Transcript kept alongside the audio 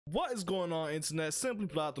What is going on, internet? Simply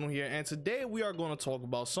Platano here, and today we are going to talk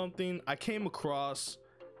about something I came across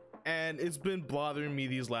and it's been bothering me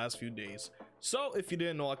these last few days. So if you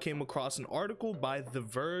didn't know, I came across an article by The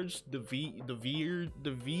Verge, the Verge,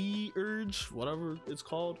 whatever it's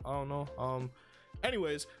called, I don't know.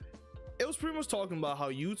 Anyways, it was pretty much talking about how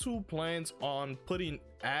YouTube plans on putting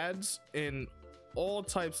ads in all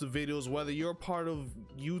types of videos, whether you're part of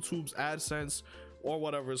YouTube's AdSense or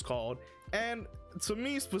whatever it's called. And to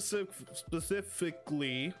me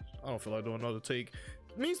specifically, I don't feel like doing another take.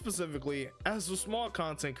 Me specifically, as a small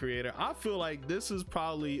content creator, I feel like this is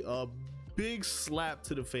probably a big slap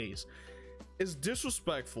to the face. It's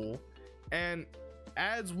disrespectful, and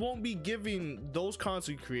ads won't be giving those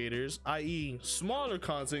content creators, i.e. smaller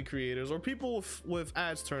content creators or people with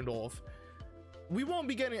ads turned off, we won't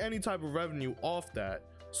be getting any type of revenue off that.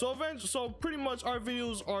 So pretty much our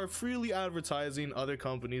videos are freely advertising other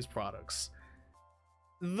companies' products.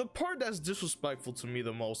 The part that's disrespectful to me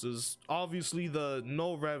the most is obviously the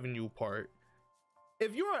no revenue part.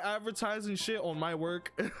 If you are advertising shit on my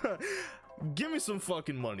work, give me some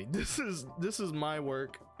fucking money. This is my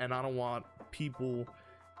work, and I don't want people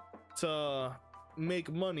to make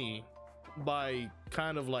money by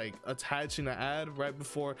kind of like attaching an ad right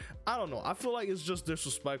before. I don't know, I feel like it's just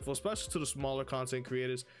disrespectful, especially to the smaller content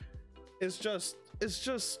creators. It's just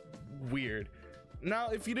weird.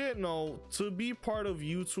 Now, if you didn't know, to be part of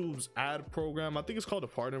YouTube's ad program, I think it's called the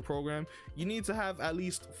partner program, you need to have at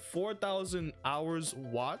least 4,000 hours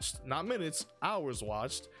watched, not minutes, hours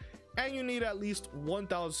watched, and you need at least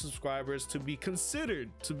 1,000 subscribers to be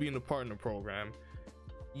considered to be in the partner program.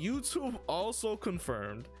 YouTube also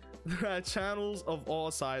confirmed that channels of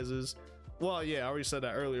all sizes, well, yeah, I already said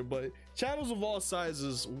that earlier, but channels of all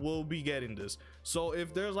sizes will be getting this. So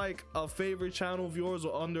if there's like a favorite channel of yours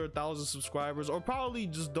or under 1,000 subscribers, or probably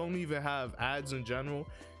just don't even have ads in general,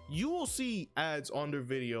 you will see ads on their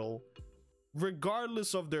video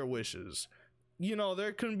regardless of their wishes. You know,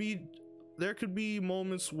 there could be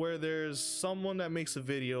moments where there's someone that makes a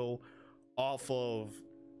video off of,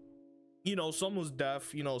 you know, someone's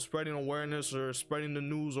deaf, you know, spreading awareness or spreading the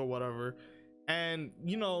news or whatever, and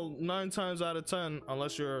you know, 9 times out of 10,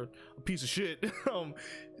 unless you're a piece of shit,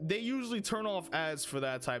 they usually turn off ads for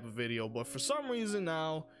that type of video. But for some reason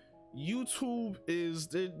now, YouTube is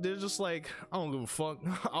they're just like, I don't give a fuck,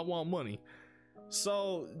 I want money.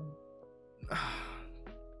 So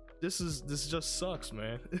this just sucks,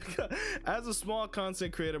 man. As a small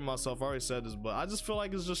content creator myself, I already said this, but I just feel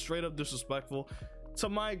like it's just straight up disrespectful to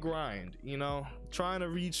my grind, you know, trying to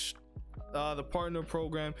reach the partner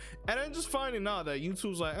program, and then just finding out that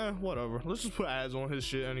YouTube's like, whatever, let's just put ads on his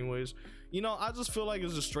shit anyways. You know, I just feel like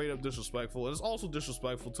it's just straight up disrespectful. It's also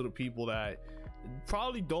disrespectful to the people that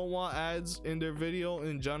probably don't want ads in their video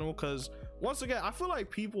in general, because once again, I feel like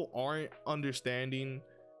people aren't understanding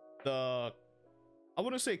the, I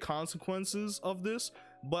wouldn't say consequences of this,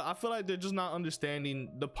 but I feel like they're just not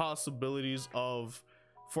understanding the possibilities of,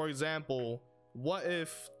 for example, what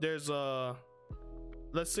if there's a,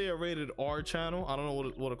 let's say a rated R channel, I don't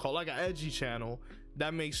know what to call, like an edgy channel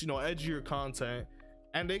that makes, you know, edgier content,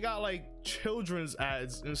 and they got like children's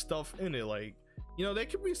ads and stuff in it, like, you know, they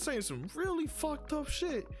could be saying some really fucked up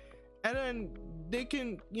shit, and then they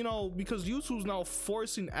can, you know, because YouTube's now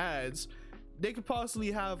forcing ads, they could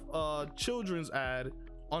possibly have a children's ad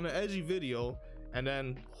on an edgy video, and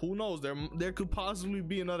then who knows, there could possibly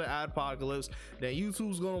be another adpocalypse that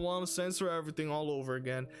YouTube's gonna want to censor everything all over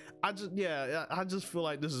again. I just feel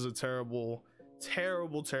like this is a terrible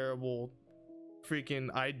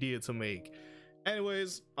freaking idea to make.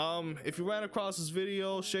 Anyways, if you ran across this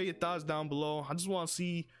video, share your thoughts down below. I just want to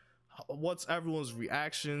see what's everyone's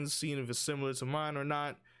reactions, seeing if it's similar to mine or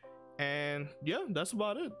not. And yeah, that's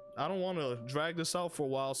about it. I don't want to drag this out for a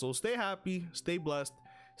while, so stay happy, stay blessed,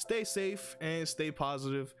 stay safe, and stay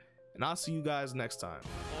positive, and I'll see you guys next time.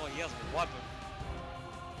 Oh, yes, what?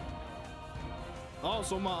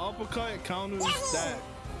 Also, my uppercut counters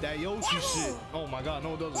that Yoshi shit. Oh my god,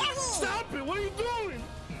 no, it doesn't. Stop it! What are you doing?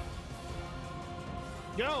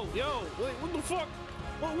 Yo, wait, what the fuck?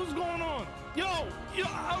 What's going on? Yo,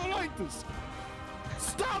 I don't like this.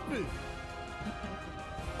 Stop it!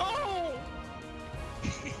 Oh!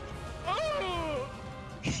 Oh!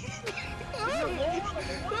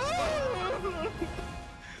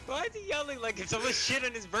 Why is he yelling like if someone shit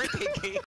on his birthday cake?